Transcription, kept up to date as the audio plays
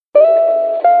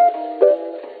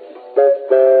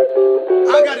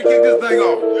got to kick this thing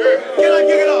off. Can I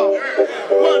kick it off?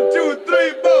 1, 2,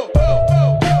 3,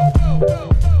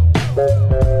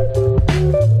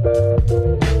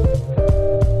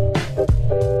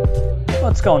 4.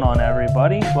 What's going on,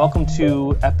 everybody? Welcome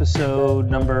to episode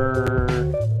number...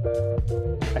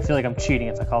 I feel like I'm cheating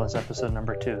if I call this episode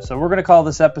number 2. So we're going to call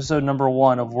this episode number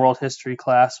 1 of World History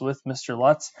Class with Mr.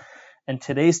 Lutz. And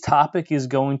today's topic is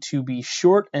going to be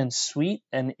short and sweet,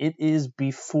 and it is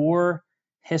before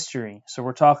history. So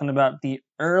we're talking about the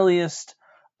earliest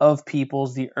of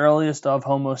peoples, the earliest of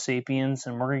Homo sapiens,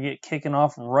 and we're going to get kicking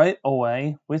off right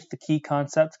away with the key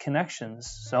concept connections.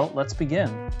 So let's begin.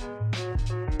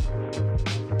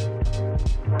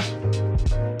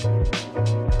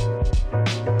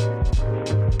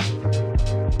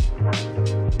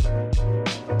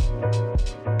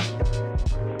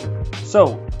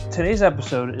 So today's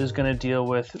episode is going to deal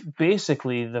with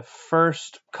basically the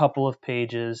first couple of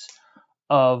pages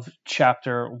of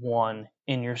chapter 1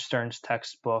 in your Stern's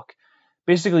textbook.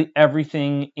 Basically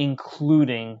everything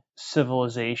including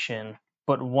civilization.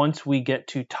 But once we get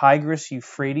to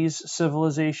Tigris-Euphrates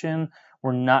civilization,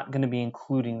 we're not going to be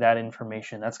including that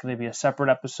information. That's going to be a separate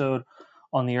episode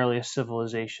on the earliest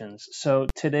civilizations. So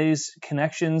today's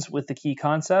connections with the key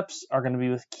concepts are going to be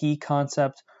with key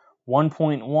concept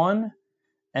 1.1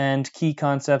 and key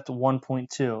concept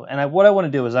 1.2. And what I want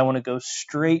to do is I want to go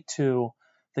straight to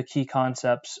the key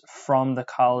concepts from the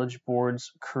College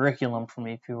Board's curriculum from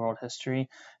AP World History.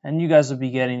 And you guys will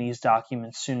be getting these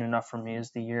documents soon enough from me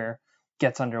as the year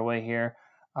gets underway here.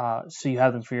 So you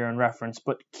have them for your own reference.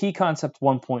 But key concept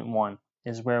 1.1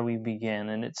 is where we begin.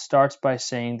 And it starts by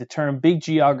saying the term big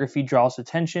geography draws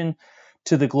attention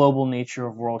to the global nature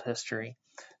of world history.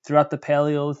 Throughout the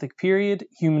Paleolithic period,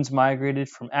 humans migrated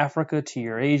from Africa to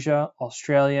Eurasia,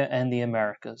 Australia, and the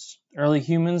Americas. Early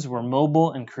humans were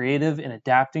mobile and creative in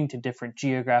adapting to different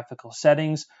geographical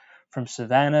settings, from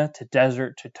savanna to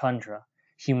desert to tundra.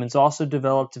 Humans also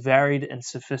developed varied and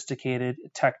sophisticated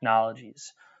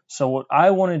technologies. So what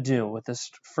I want to do with this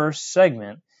first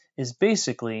segment is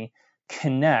basically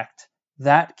connect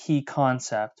that key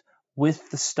concept with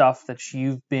the stuff that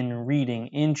you've been reading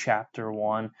in Chapter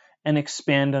 1 and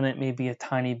expand on it maybe a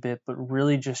tiny bit, but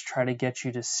really just try to get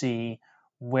you to see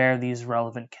where these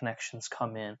relevant connections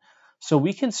come in. So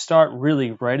we can start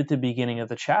really right at the beginning of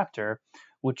the chapter,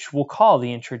 which we'll call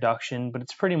the introduction, but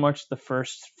it's pretty much the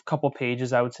first couple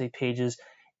pages, I would say pages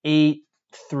 8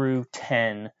 through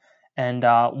 10. And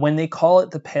when they call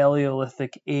it the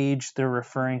Paleolithic Age, they're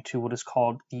referring to what is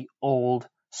called the Old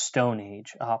Stone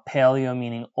Age. Paleo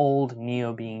meaning old,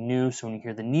 neo being new. So when you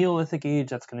hear the Neolithic Age,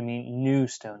 that's going to mean new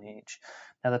Stone Age.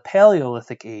 Now the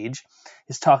Paleolithic Age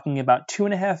is talking about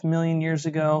 2.5 million years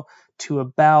ago to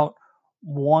about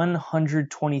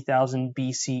 120,000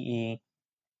 BCE.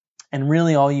 And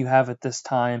really all you have at this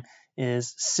time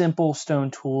is simple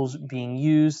stone tools being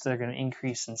used. They're going to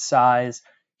increase in size.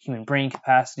 Human brain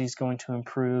capacity is going to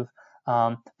improve.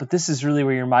 But this is really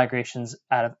where your migrations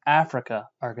out of Africa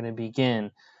are going to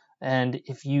begin. And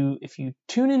if you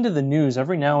tune into the news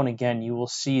every now and again, you will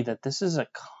see that this is a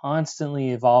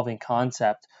constantly evolving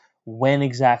concept. When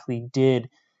exactly did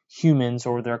humans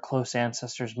or their close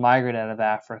ancestors migrate out of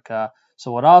Africa?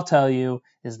 So what I'll tell you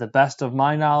is the best of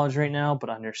my knowledge right now,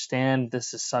 but understand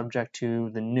this is subject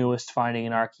to the newest finding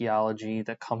in archaeology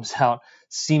that comes out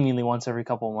seemingly once every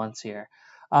couple of months here.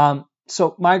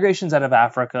 So migrations out of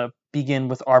Africa begin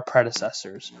with our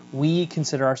predecessors. We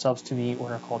consider ourselves to be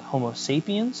what are called Homo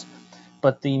sapiens,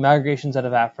 but the migrations out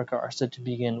of Africa are said to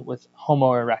begin with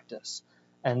Homo erectus.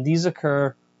 And these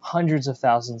occur hundreds of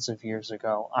thousands of years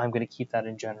ago. I'm going to keep that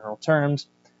in general terms.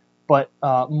 But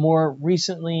more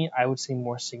recently, I would say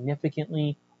more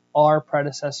significantly, our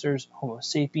predecessors, Homo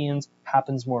sapiens,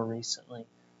 happens more recently.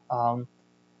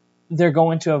 They're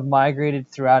going to have migrated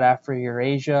throughout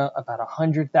Afro-Eurasia about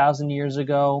 100,000 years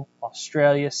ago,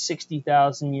 Australia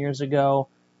 60,000 years ago,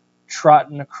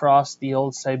 trotting across the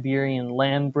old Siberian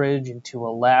land bridge into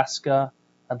Alaska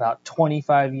about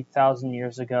 25,000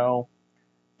 years ago,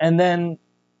 and then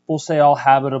we'll say all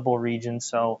habitable regions,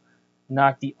 so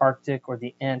not the Arctic or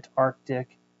the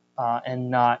Antarctic, and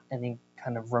not any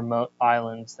kind of remote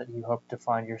islands that you hope to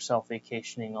find yourself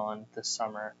vacationing on this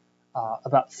summer.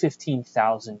 About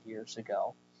 15,000 years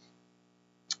ago.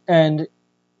 And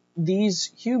these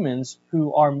humans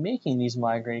who are making these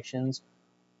migrations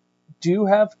do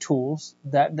have tools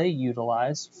that they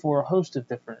utilize for a host of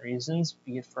different reasons,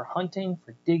 be it for hunting,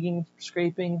 for digging, for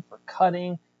scraping, for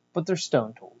cutting, but they're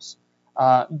stone tools.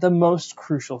 The most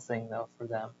crucial thing, though, for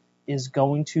them is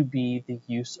going to be the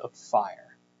use of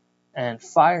fire. And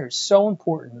fire is so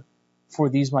important for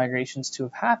these migrations to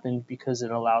have happened because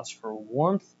it allows for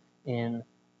warmth in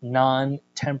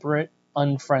non-temperate,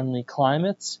 unfriendly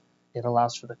climates. It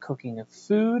allows for the cooking of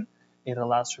food. It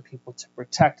allows for people to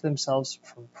protect themselves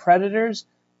from predators.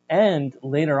 And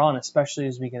later on, especially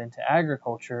as we get into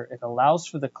agriculture, it allows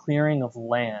for the clearing of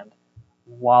land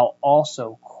while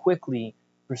also quickly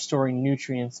restoring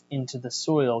nutrients into the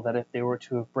soil that if they were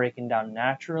to have broken down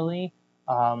naturally,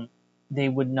 they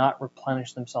would not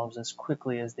replenish themselves as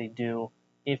quickly as they do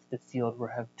if the field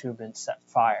were to have been set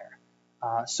fire.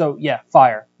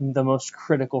 Fire, the most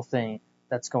critical thing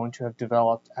that's going to have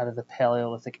developed out of the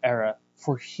Paleolithic era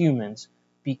for humans,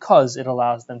 because it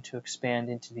allows them to expand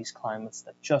into these climates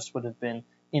that just would have been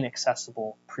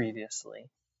inaccessible previously.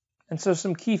 And so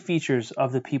some key features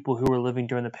of the people who were living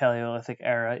during the Paleolithic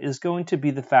era is going to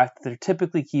be the fact that they're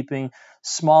typically keeping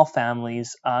small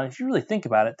families. If you really think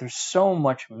about it, there's so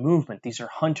much movement. These are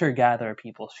hunter-gatherer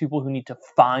people who need to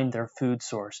find their food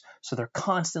source. So they're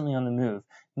constantly on the move,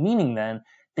 meaning then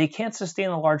they can't sustain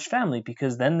a large family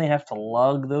because then they have to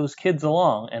lug those kids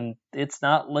along. And it's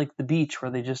not like the beach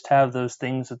where they just have those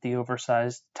things with the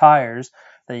oversized tires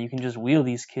that you can just wheel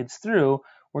these kids through.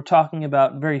 We're talking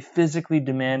about very physically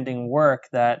demanding work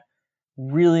that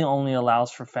really only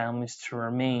allows for families to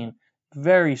remain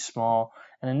very small.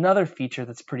 And another feature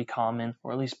that's pretty common,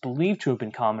 or at least believed to have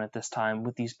been common at this time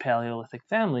with these Paleolithic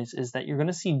families, is that you're going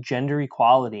to see gender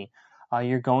equality.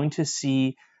 You're going to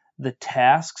see the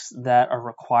tasks that are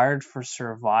required for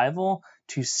survival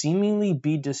to seemingly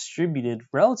be distributed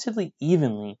relatively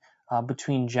evenly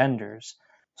between genders.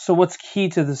 So what's key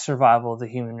to the survival of the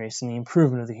human race and the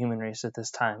improvement of the human race at this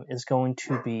time is going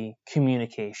to be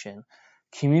communication.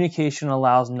 Communication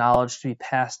allows knowledge to be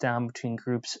passed down between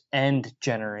groups and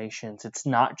generations. It's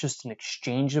not just an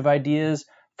exchange of ideas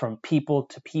from people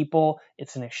to people,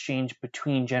 it's an exchange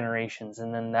between generations.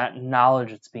 And then that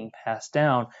knowledge that's being passed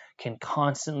down can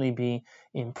constantly be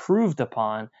improved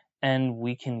upon, and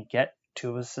we can get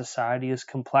to a society as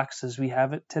complex as we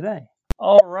have it today.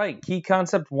 All right, Key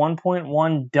Concept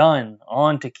 1.1 done.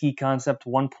 On to Key Concept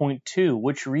 1.2,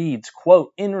 which reads,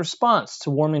 quote, in response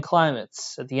to warming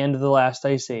climates at the end of the last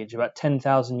ice age, about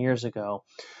 10,000 years ago,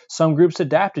 some groups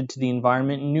adapted to the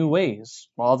environment in new ways,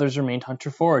 while others remained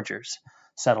hunter-foragers.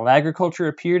 Settled agriculture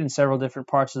appeared in several different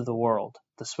parts of the world.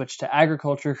 The switch to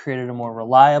agriculture created a more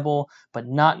reliable, but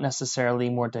not necessarily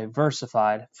more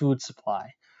diversified, food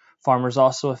supply. Farmers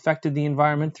also affected the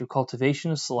environment through cultivation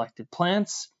of selected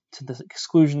plants, to the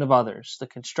exclusion of others, the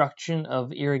construction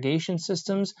of irrigation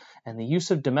systems, and the use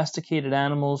of domesticated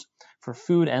animals for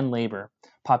food and labor.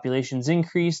 Populations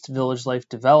increased, village life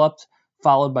developed,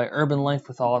 followed by urban life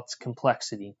with all its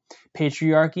complexity.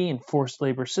 Patriarchy and forced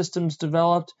labor systems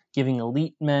developed, giving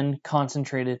elite men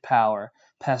concentrated power.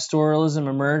 Pastoralism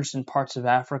emerged in parts of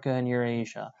Africa and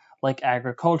Eurasia. Like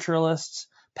agriculturalists,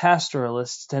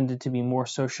 pastoralists tended to be more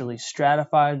socially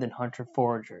stratified than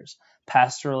hunter-foragers.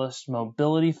 Pastoralist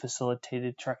mobility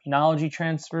facilitated technology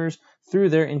transfers through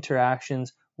their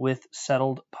interactions with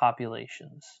settled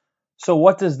populations. So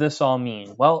what does this all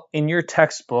mean? Well, in your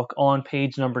textbook on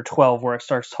page number 12, where it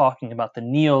starts talking about the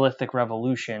Neolithic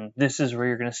Revolution, this is where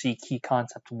you're going to see Key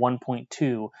Concept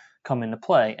 1.2 come into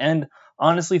play. And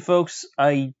honestly, folks,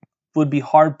 I would be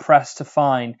hard-pressed to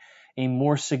find a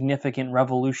more significant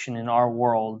revolution in our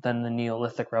world than the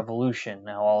Neolithic Revolution.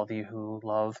 Now, all of you who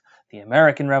love the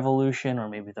American Revolution, or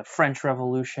maybe the French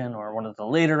Revolution, or one of the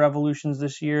later revolutions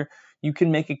this year, you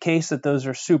can make a case that those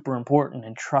are super important,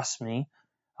 and trust me,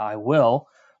 I will.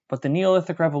 But the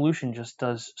Neolithic Revolution just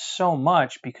does so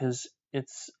much because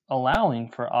it's allowing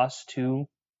for us to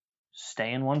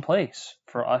stay in one place,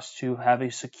 for us to have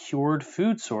a secured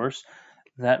food source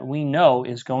that we know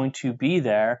is going to be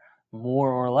there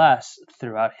more or less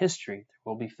throughout history.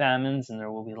 There will be famines and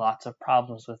there will be lots of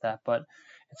problems with that, but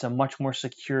it's a much more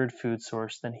secured food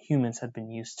source than humans had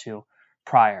been used to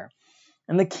prior.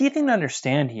 And the key thing to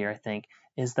understand here, I think,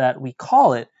 is that we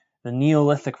call it the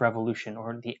Neolithic Revolution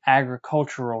or the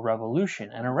Agricultural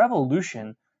Revolution. And a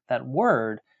revolution, that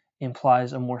word,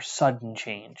 implies a more sudden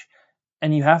change.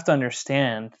 And you have to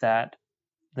understand that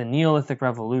the Neolithic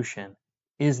Revolution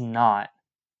is not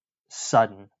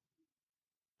sudden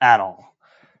at all.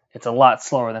 It's a lot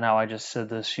slower than how I just said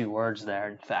those few words there,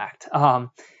 in fact.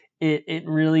 It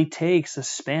really takes a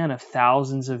span of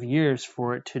thousands of years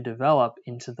for it to develop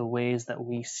into the ways that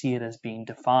we see it as being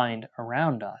defined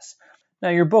around us. Now,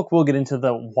 your book will get into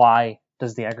the why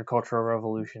does the agricultural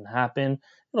revolution happen.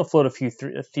 It'll float a few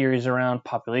theories around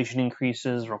population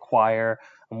increases require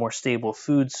a more stable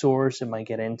food source. It might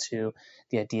get into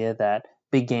the idea that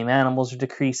big game animals are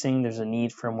decreasing. There's a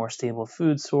need for a more stable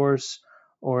food source,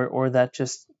 or that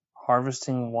just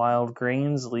harvesting wild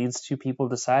grains leads to people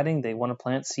deciding they want to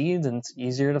plant seeds and it's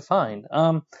easier to find.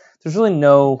 There's really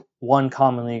no one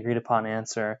commonly agreed upon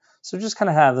answer, so just kind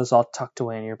of have those all tucked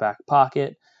away in your back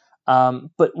pocket.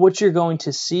 But what you're going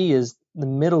to see is the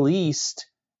Middle East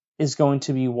is going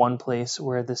to be one place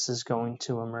where this is going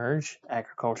to emerge,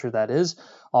 agriculture that is,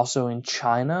 also in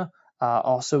China,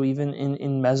 also even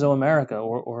in Mesoamerica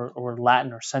or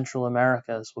Latin or Central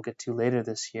America, as we'll get to later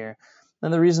this year.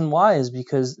 And the reason why is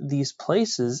because these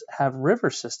places have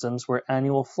river systems where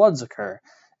annual floods occur.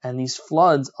 And these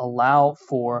floods allow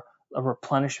for a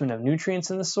replenishment of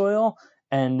nutrients in the soil,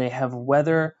 and they have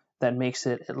weather that makes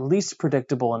it at least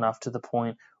predictable enough to the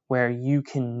point where you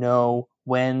can know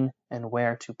when and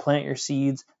where to plant your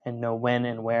seeds and know when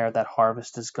and where that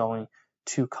harvest is going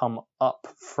to come up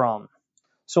from.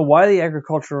 So why the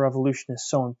agricultural revolution is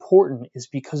so important is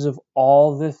because of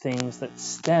all the things that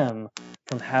stem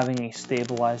from having a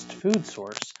stabilized food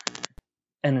source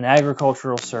and an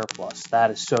agricultural surplus.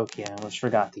 That is so key. I almost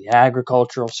forgot the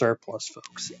agricultural surplus,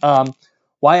 folks.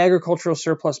 Why agricultural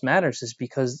surplus matters is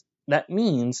because that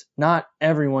means not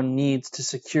everyone needs to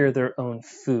secure their own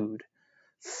food.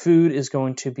 Food is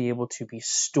going to be able to be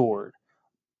stored,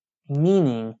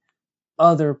 meaning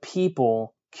other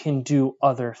people can do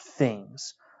other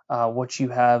things. What you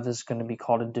have is going to be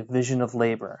called a division of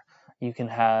labor. You can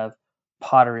have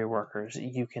pottery workers,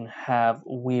 you can have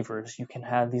weavers, you can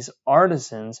have these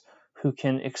artisans who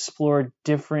can explore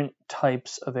different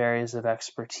types of areas of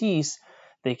expertise.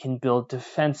 They can build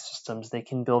defense systems, they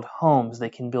can build homes, they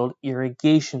can build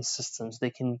irrigation systems, they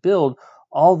can build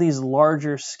all these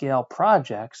larger scale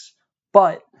projects,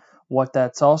 but what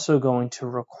that's also going to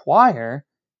require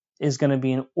is going to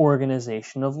be an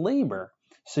organization of labor.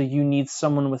 So you need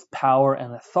someone with power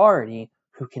and authority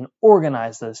who can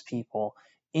organize those people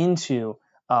into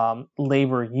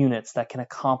labor units that can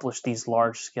accomplish these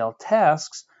large-scale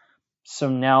tasks. So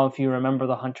now if you remember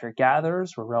the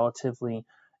hunter-gatherers were relatively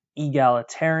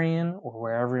egalitarian, or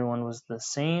where everyone was the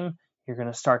same, you're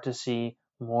going to start to see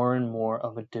more and more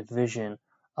of a division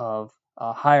of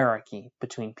hierarchy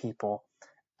between people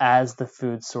as the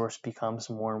food source becomes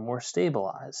more and more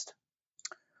stabilized.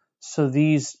 So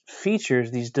these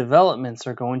features, these developments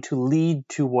are going to lead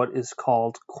to what is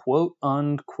called quote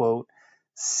unquote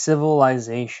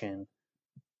civilization.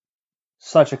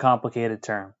 Such a complicated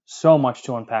term. So much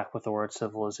to unpack with the word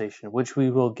civilization, which we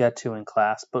will get to in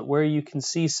class. But where you can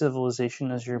see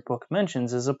civilization, as your book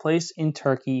mentions, is a place in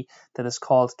Turkey that is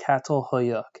called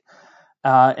Çatalhöyük.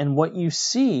 And what you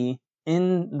see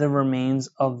in the remains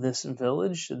of this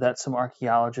village that some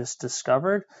archaeologists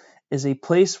discovered is a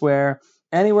place where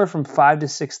anywhere from 5,000 to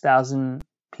 6,000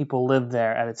 people lived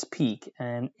there at its peak.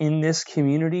 And in this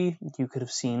community, you could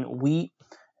have seen wheat,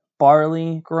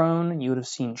 barley grown, you would have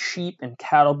seen sheep and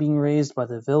cattle being raised by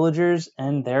the villagers,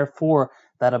 and therefore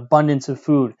that abundance of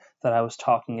food that I was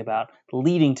talking about,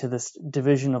 leading to this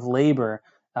division of labor.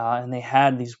 And they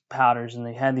had these potters and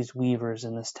they had these weavers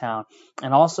in this town.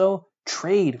 And also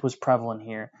trade was prevalent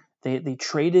here. They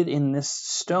traded in this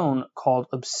stone called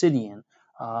obsidian,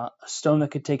 a stone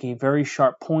that could take a very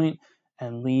sharp point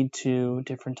and lead to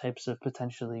different types of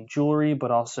potentially jewelry,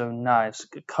 but also knives,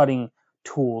 cutting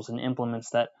tools and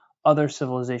implements that other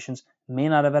civilizations may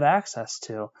not have had access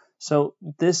to. So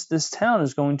this town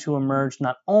is going to emerge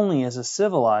not only as a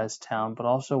civilized town, but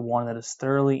also one that is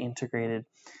thoroughly integrated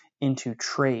into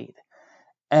trade.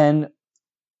 And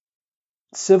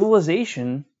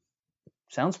civilization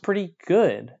sounds pretty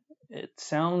good. It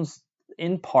sounds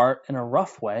in part, in a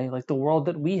rough way, like the world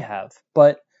that we have.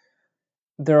 But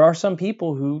there are some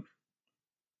people who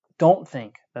don't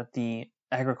think that the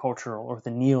agricultural or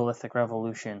the Neolithic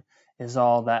revolution is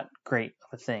all that great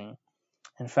of a thing.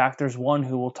 In fact, there's one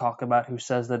who we'll talk about who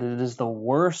says that it is the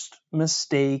worst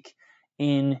mistake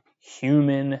in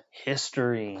human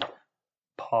history.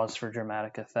 Pause for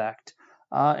dramatic effect.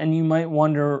 And you might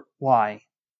wonder why.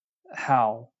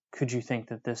 How could you think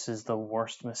that this is the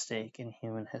worst mistake in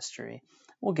human history?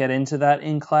 We'll get into that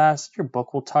in class. Your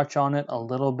book will touch on it a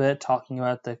little bit, talking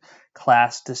about the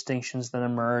class distinctions that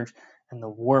emerge and the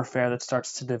warfare that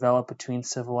starts to develop between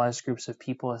civilized groups of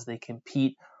people as they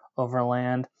compete over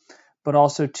land, but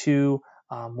also to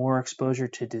more exposure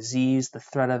to disease, the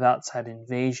threat of outside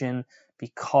invasion,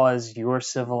 because your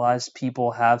civilized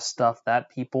people have stuff that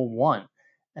people want.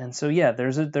 And so, yeah,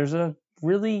 there's a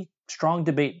really strong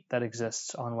debate that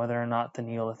exists on whether or not the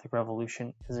Neolithic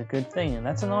Revolution is a good thing, and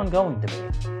that's an ongoing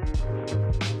debate.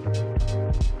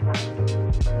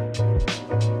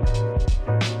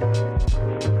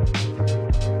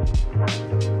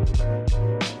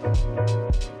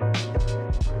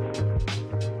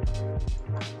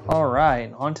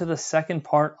 on to the second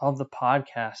part of the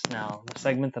podcast now, the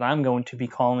segment that I'm going to be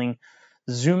calling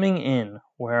Zooming In,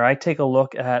 where I take a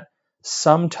look at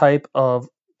some type of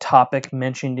topic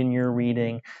mentioned in your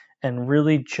reading and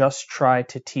really just try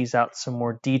to tease out some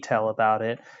more detail about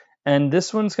it. And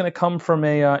this one's going to come from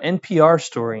a NPR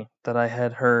story that I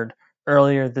had heard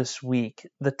earlier this week.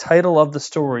 The title of the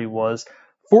story was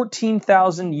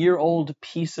 14,000-year-old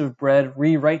piece of bread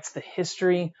rewrites the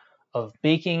history of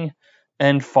baking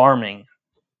and farming.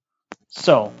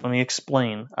 So, let me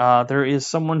explain. There is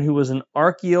someone who was an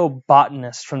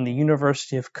archaeobotanist from the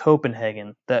University of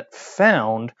Copenhagen that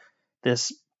found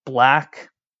this black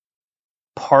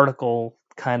particle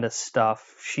kind of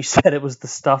stuff. She said it was the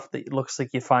stuff that looks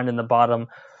like you find in the bottom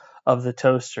of the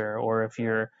toaster, or if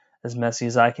you're as messy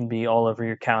as I can be, all over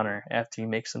your counter after you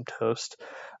make some toast.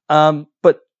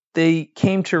 But they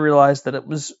came to realize that it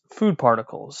was food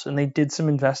particles, and they did some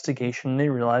investigation, and they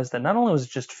realized that not only was it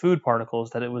just food particles,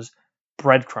 that it was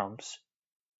breadcrumbs,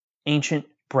 ancient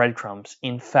breadcrumbs.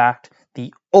 In fact,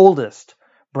 the oldest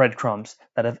breadcrumbs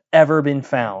that have ever been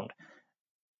found.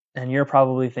 And you're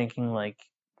probably thinking, like,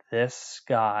 this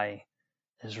guy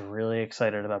is really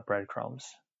excited about breadcrumbs.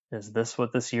 Is this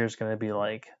what this year is going to be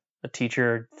like? A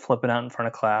teacher flipping out in front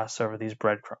of class over these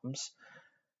breadcrumbs.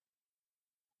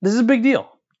 This is a big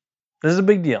deal. This is a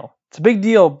big deal. It's a big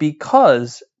deal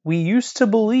because we used to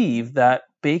believe that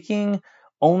baking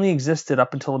only existed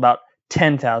up until about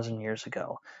 10,000 years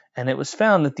ago. And it was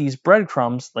found that these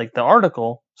breadcrumbs, like the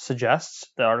article suggests,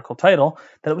 the article title,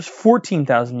 that it was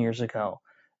 14,000 years ago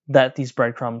that these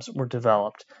breadcrumbs were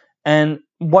developed. And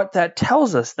what that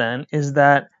tells us then is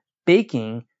that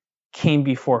baking came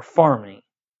before farming.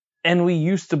 And we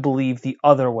used to believe the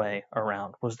other way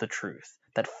around was the truth,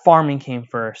 that farming came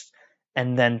first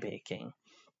and then baking.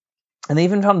 And they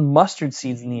even found mustard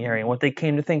seeds in the area. And what they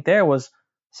came to think there was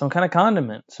some kind of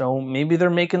condiment. So maybe they're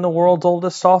making the world's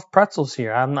oldest soft pretzels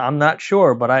here. I'm not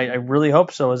sure, but I really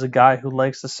hope so as a guy who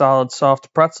likes a solid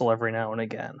soft pretzel every now and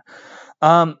again.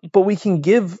 But we can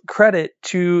give credit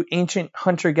to ancient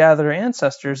hunter-gatherer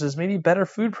ancestors as maybe better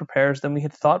food preparers than we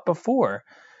had thought before.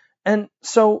 And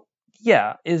so,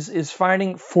 yeah, is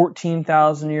finding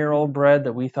 14,000-year-old bread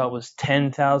that we thought was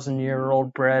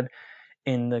 10,000-year-old bread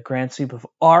in the grand sweep of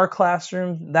our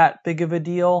classroom that big of a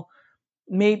deal?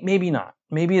 Maybe not.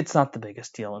 Maybe it's not the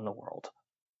biggest deal in the world.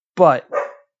 But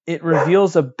it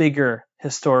reveals a bigger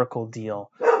historical deal.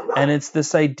 And it's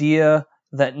this idea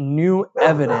that new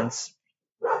evidence,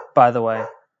 by the way,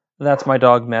 that's my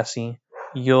dog Messi.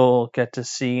 You'll get to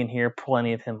see and hear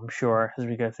plenty of him, I'm sure, as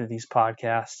we go through these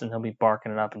podcasts, and he'll be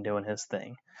barking it up and doing his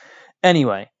thing.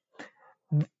 Anyway,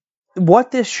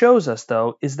 what this shows us,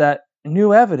 though, is that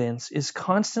new evidence is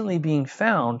constantly being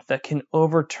found that can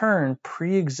overturn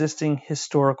pre-existing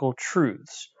historical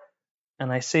truths.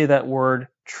 And I say that word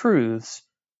truths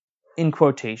in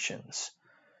quotations,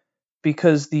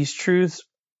 because these truths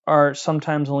are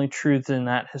sometimes only truths in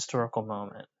that historical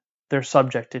moment. They're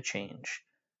subject to change.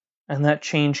 And that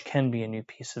change can be a new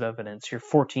piece of evidence. Your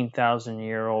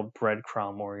 14,000-year-old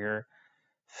breadcrumb, or your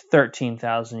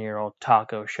 13,000-year-old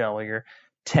taco shell, or your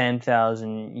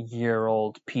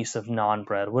 10,000-year-old piece of naan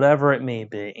bread, whatever it may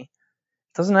be. It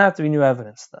doesn't have to be new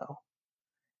evidence, though.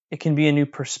 It can be a new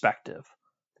perspective,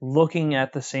 looking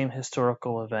at the same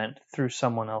historical event through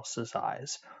someone else's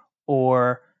eyes,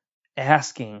 or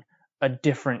asking a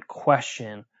different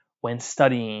question when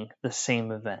studying the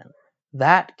same event.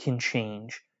 That can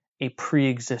change a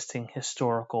pre-existing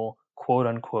historical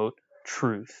quote-unquote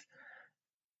truth.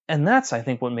 And that's, I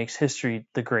think, what makes history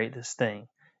the greatest thing,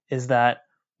 is that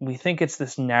we think it's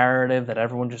this narrative that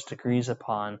everyone just agrees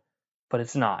upon, but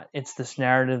it's not. It's this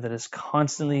narrative that is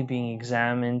constantly being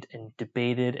examined and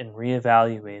debated and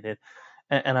reevaluated.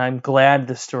 And I'm glad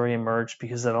this story emerged,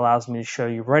 because it allows me to show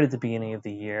you right at the beginning of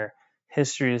the year,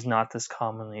 history is not this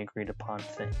commonly agreed upon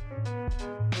thing.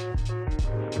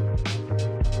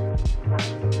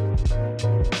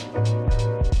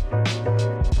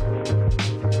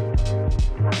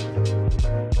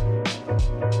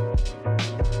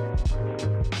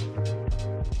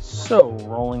 So,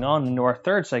 rolling on into our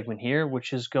third segment here,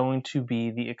 which is going to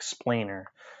be the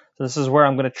explainer. So this is where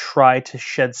I'm going to try to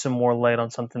shed some more light on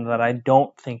something that I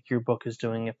don't think your book is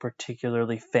doing a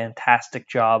particularly fantastic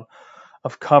job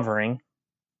of covering.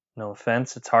 No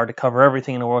offense, it's hard to cover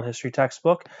everything in a world history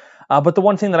textbook. But the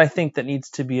one thing that I think that needs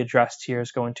to be addressed here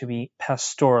is going to be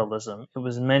pastoralism. It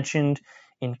was mentioned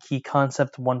in Key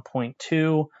Concept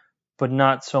 1.2, but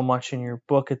not so much in your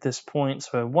book at this point.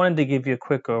 So I wanted to give you a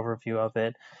quick overview of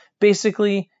it.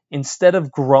 Basically, instead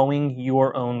of growing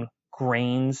your own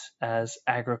grains as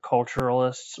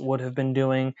agriculturalists would have been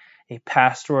doing, a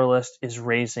pastoralist is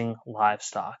raising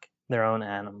livestock, their own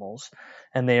animals,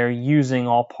 and they are using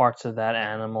all parts of that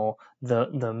animal,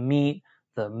 the meat,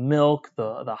 the milk,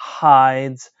 the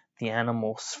hides, the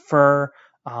animal's fur,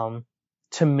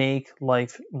 to make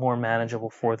life more manageable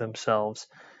for themselves.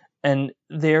 And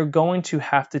they're going to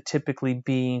have to typically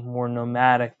be more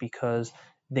nomadic because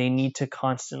they need to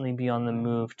constantly be on the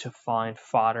move to find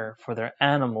fodder for their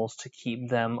animals to keep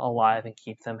them alive and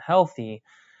keep them healthy.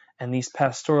 And these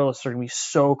pastoralists are going to be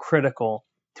so critical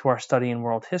to our study in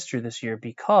world history this year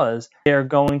because they're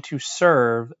going to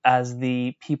serve as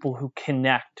the people who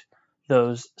connect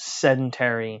those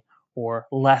sedentary or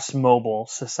less mobile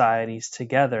societies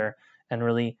together and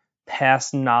really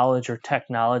pass knowledge or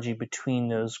technology between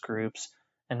those groups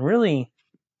and really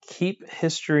keep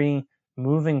history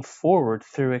moving forward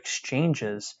through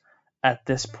exchanges at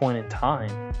this point in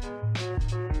time.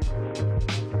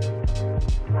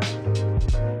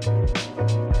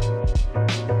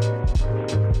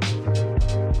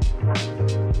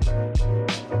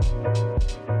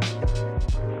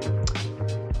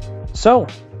 So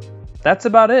that's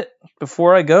about it.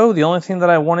 Before I go, the only thing that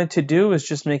I wanted to do is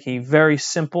just make a very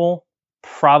simple,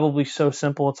 probably so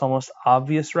simple it's almost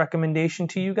obvious recommendation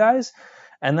to you guys.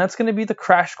 And that's going to be the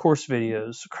Crash Course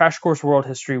videos, Crash Course World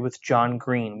History with John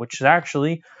Green, which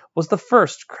actually was the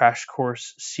first Crash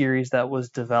Course series that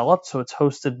was developed. So it's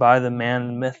hosted by the man,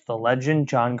 the myth, the legend,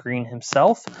 John Green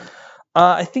himself.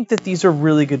 I think that these are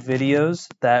really good videos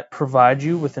that provide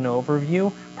you with an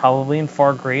overview, probably in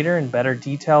far greater and better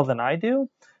detail than I do.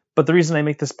 But the reason I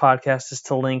make this podcast is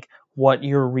to link what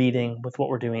you're reading with what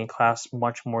we're doing in class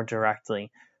much more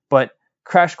directly. But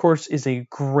Crash Course is a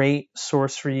great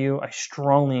source for you. I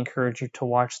strongly encourage you to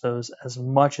watch those as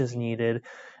much as needed.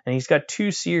 And he's got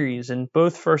 2 series, and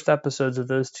both first episodes of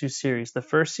those 2 series. The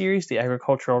first series, The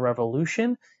Agricultural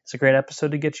Revolution, is a great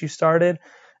episode to get you started.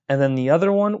 And then the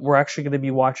other one we're actually going to be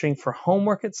watching for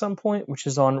homework at some point, which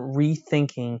is on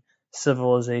rethinking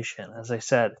civilization. As I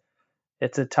said,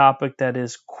 it's a topic that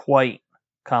is quite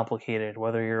complicated,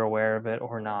 whether you're aware of it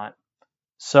or not.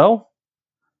 So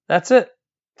that's it.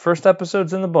 First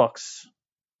episode's in the books.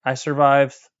 I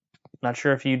survived. Not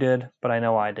sure if you did, but I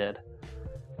know I did.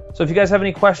 So if you guys have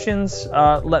any questions,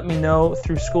 let me know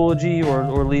through Schoology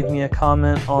or leave me a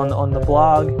comment on the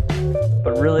blog.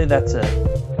 But really, that's it.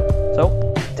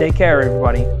 So take care,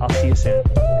 everybody. I'll see you soon.